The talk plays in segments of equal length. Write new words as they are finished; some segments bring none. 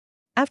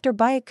After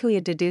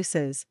Byakuya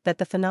deduces that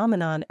the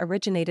phenomenon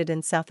originated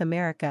in South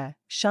America,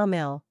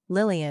 Shamil,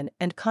 Lillian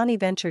and Connie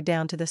venture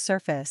down to the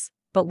surface,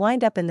 but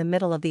wind up in the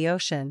middle of the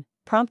ocean,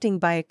 prompting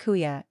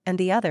Byakuya and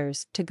the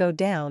others to go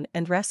down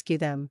and rescue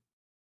them.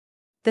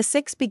 The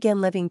six begin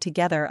living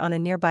together on a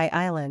nearby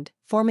island,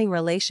 forming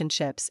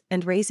relationships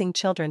and raising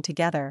children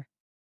together.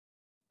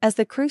 As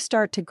the crew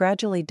start to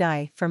gradually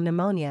die from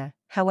pneumonia,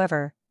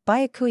 however,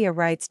 Byakuya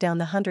writes down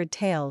the 100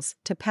 tales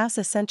to pass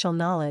essential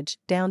knowledge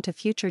down to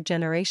future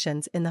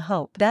generations in the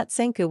hope that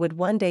Senku would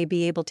one day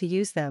be able to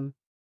use them.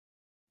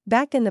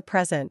 Back in the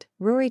present,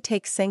 Ruri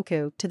takes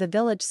Senku to the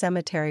village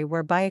cemetery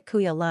where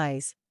Byakuya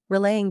lies,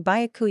 relaying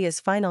Byakuya's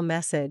final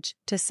message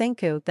to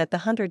Senku that the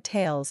 100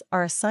 tales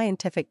are a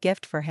scientific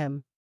gift for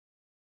him.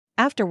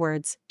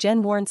 Afterwards,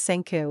 Gen warns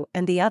Senku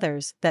and the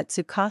others that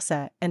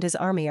Tsukasa and his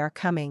army are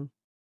coming.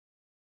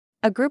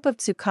 A group of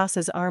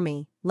Tsukasa's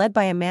army, led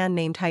by a man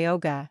named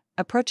Hyoga,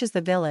 approaches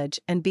the village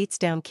and beats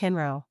down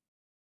Kinro.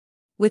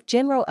 With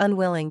Jinro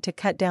unwilling to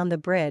cut down the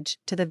bridge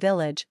to the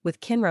village with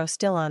Kinro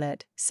still on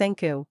it,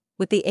 Senku,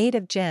 with the aid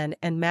of Gen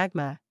and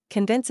Magma,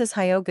 convinces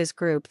Hyoga's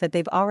group that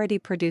they've already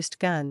produced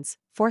guns,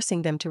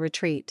 forcing them to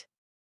retreat.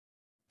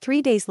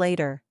 3 days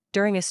later,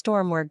 during a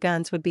storm where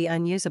guns would be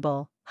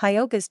unusable,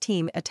 Hyoga's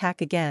team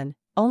attack again,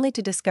 only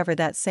to discover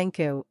that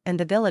Senku and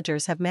the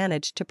villagers have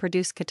managed to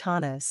produce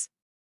katanas.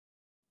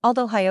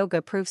 Although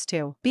Hyoga proves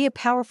to be a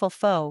powerful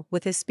foe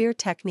with his spear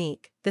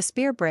technique, the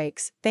spear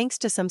breaks thanks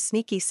to some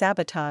sneaky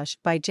sabotage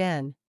by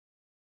Gen.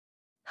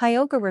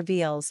 Hyoga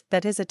reveals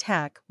that his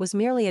attack was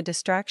merely a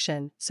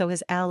distraction so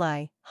his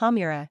ally,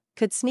 Hamura,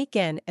 could sneak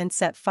in and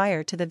set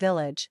fire to the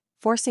village,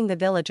 forcing the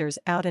villagers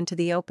out into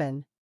the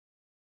open.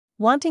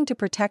 Wanting to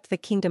protect the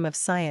Kingdom of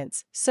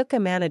Science, Suka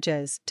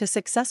manages to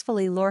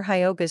successfully lure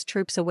Hyoga's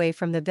troops away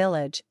from the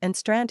village and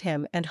strand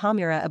him and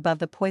Hamura above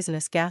the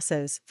poisonous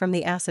gases from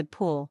the acid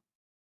pool.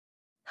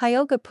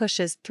 Hyoga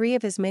pushes 3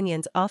 of his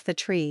minions off the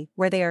tree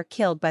where they are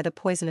killed by the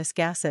poisonous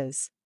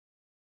gases.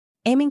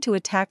 Aiming to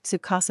attack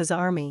Tsukasa's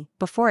army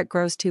before it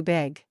grows too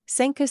big,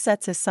 Senku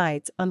sets his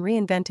sights on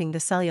reinventing the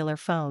cellular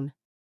phone.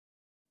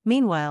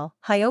 Meanwhile,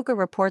 Hyoga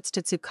reports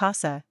to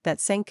Tsukasa that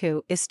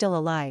Senku is still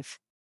alive.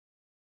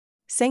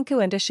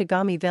 Senku and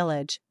Ishigami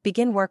Village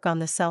begin work on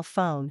the cell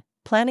phone,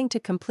 planning to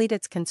complete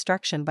its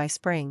construction by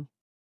spring.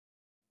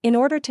 In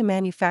order to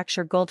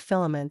manufacture gold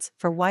filaments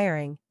for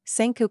wiring,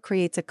 Senku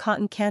creates a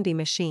cotton candy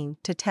machine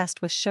to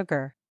test with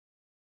sugar.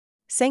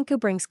 Senku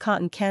brings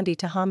cotton candy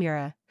to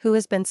Hamura, who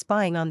has been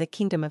spying on the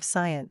Kingdom of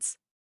Science.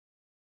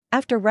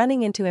 After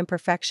running into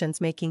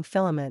imperfections making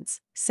filaments,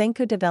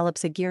 Senku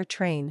develops a gear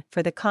train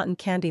for the cotton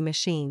candy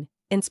machine,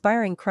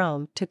 inspiring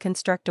Chrome to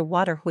construct a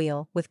water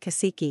wheel with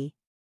Kaseki.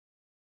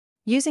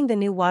 Using the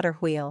new water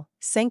wheel,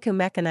 Senku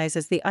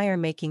mechanizes the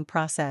iron-making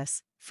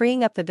process,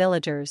 freeing up the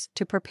villagers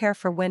to prepare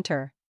for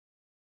winter.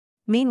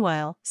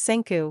 Meanwhile,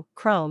 Senku,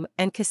 Chrome,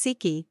 and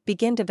Kaseki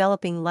begin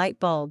developing light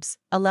bulbs,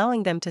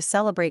 allowing them to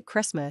celebrate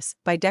Christmas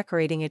by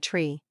decorating a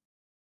tree.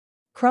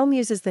 Chrome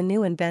uses the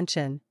new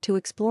invention to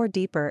explore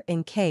deeper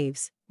in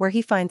caves, where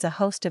he finds a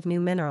host of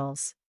new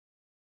minerals.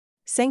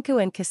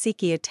 Senku and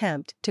Kaseki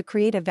attempt to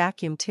create a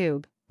vacuum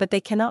tube, but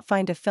they cannot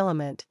find a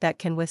filament that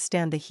can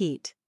withstand the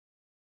heat.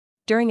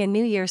 During a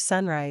New Year's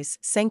sunrise,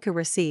 Senku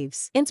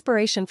receives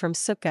inspiration from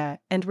Suka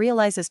and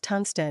realizes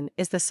tungsten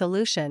is the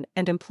solution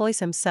and employs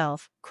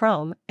himself,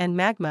 Chrome, and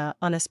Magma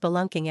on a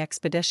spelunking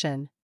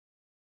expedition.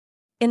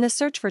 In the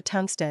search for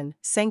tungsten,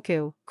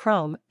 Senku,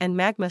 Chrome, and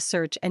Magma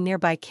search a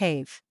nearby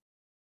cave.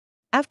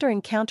 After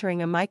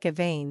encountering a mica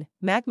vein,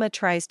 Magma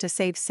tries to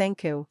save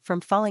Senku from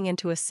falling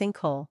into a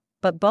sinkhole,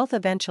 but both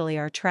eventually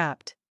are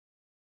trapped.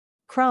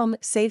 Chrome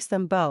saves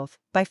them both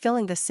by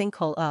filling the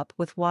sinkhole up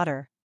with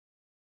water.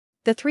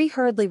 The 3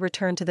 hurriedly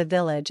return to the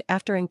village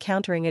after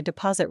encountering a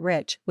deposit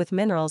rich with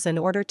minerals in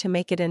order to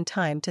make it in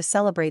time to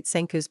celebrate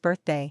Senku's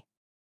birthday.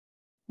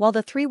 While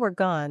the 3 were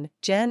gone,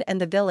 Gen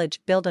and the village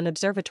build an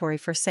observatory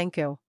for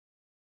Senku.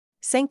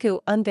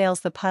 Senku unveils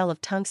the pile of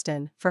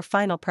tungsten for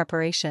final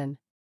preparation.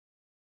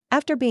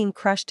 After being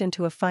crushed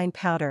into a fine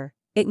powder,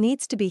 it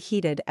needs to be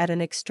heated at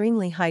an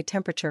extremely high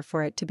temperature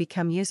for it to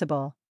become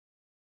usable.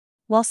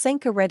 While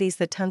Senku readies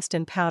the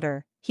tungsten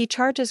powder, he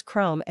charges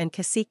Chrome and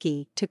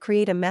Kaseki to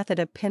create a method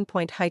of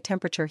pinpoint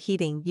high-temperature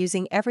heating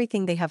using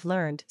everything they have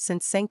learned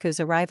since Senku's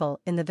arrival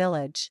in the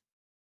village.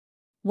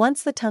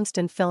 Once the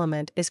tungsten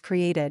filament is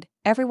created,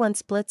 everyone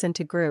splits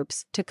into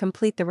groups to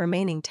complete the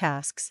remaining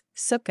tasks.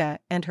 Suka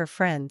and her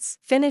friends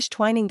finish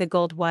twining the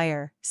gold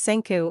wire,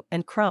 Senku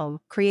and Chrome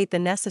create the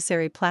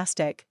necessary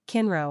plastic,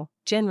 Kinro,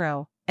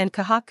 Jinro, and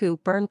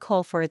Kahaku burn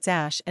coal for its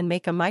ash and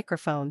make a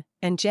microphone,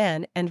 and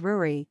Gen and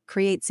Ruri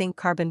create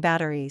zinc-carbon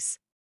batteries.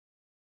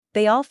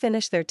 They all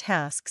finish their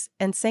tasks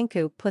and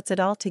Senku puts it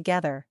all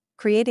together,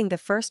 creating the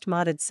first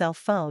modded cell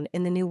phone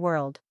in the new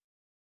world.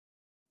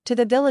 To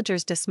the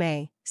villagers'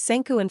 dismay,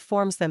 Senku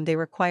informs them they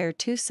require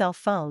 2 cell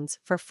phones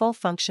for full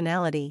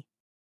functionality.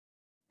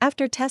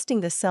 After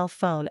testing the cell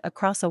phone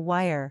across a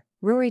wire,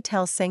 Ruri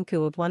tells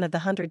Senku of one of the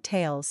 100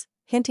 tales,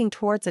 hinting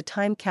towards a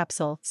time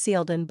capsule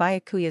sealed in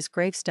Byakuya's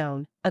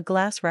gravestone, a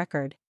glass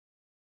record.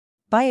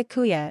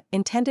 Byakuya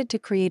intended to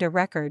create a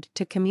record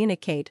to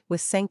communicate with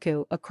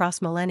Senku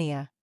across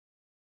millennia.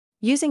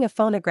 Using a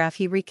phonograph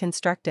he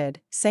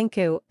reconstructed,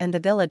 Senku and the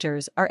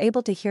villagers are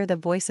able to hear the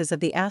voices of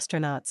the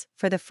astronauts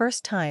for the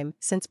first time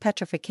since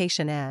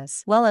petrification,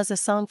 as well as a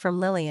song from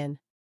Lillian.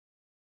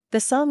 The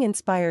song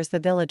inspires the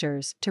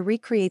villagers to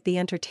recreate the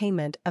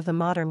entertainment of the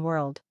modern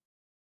world.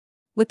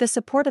 With the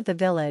support of the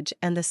village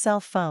and the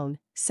cell phone,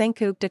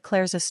 Senku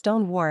declares a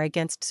stone war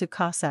against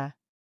Tsukasa.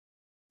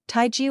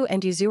 Taiju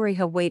and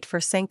Yuzuriha wait for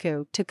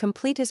Senku to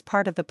complete his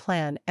part of the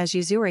plan as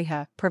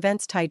Yuzuriha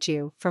prevents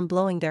Taiju from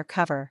blowing their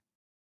cover.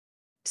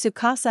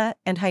 Tsukasa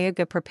and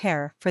Hyuga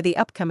prepare for the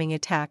upcoming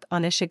attack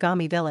on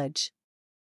Ishigami village.